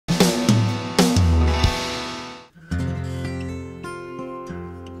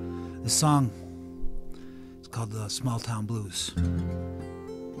This song is called the Small Town Blues.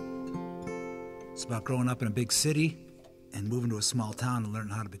 It's about growing up in a big city and moving to a small town and learning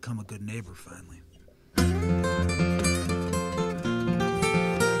how to become a good neighbor finally.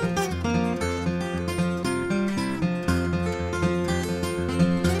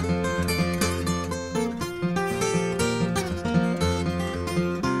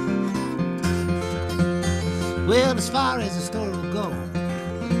 Well, as far as the story will go,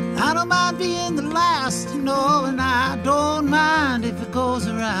 I don't mind being the last, you know, and I don't mind if it goes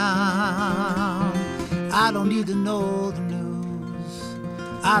around. I don't need to know the news.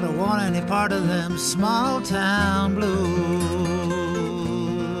 I don't want any part of them small town blues.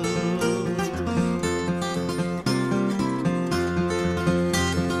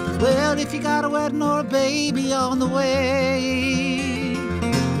 Well, if you got a wedding or a baby on the way,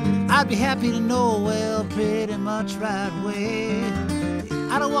 I'd be happy to know, well, pretty much right away.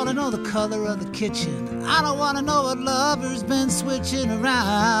 I don't want to know the color of the kitchen. I don't want to know what lover's been switching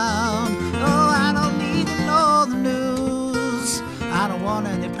around. Oh, I don't need to know the news. I don't want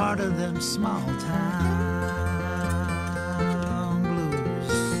any part of them small town blues.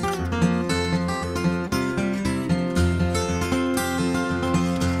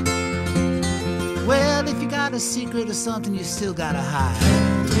 Well, if you got a secret or something you still gotta hide,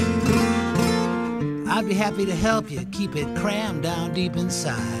 I'd be happy to help you keep it crammed down deep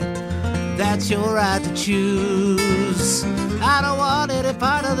inside. That's your right to choose. I don't want any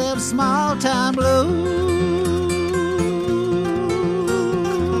part of them small town blues.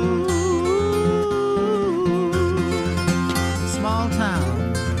 Small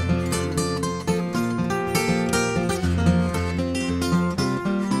town.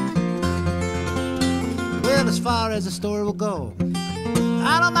 Well, as far as the story will go,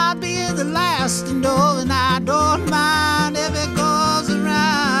 I don't mind being the last to know, and I don't mind if it goes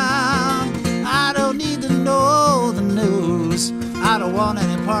around. I don't need to know the news. I don't want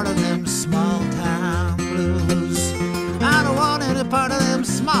any part of them small town blues. I don't want any part of them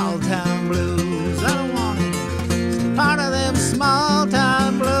small town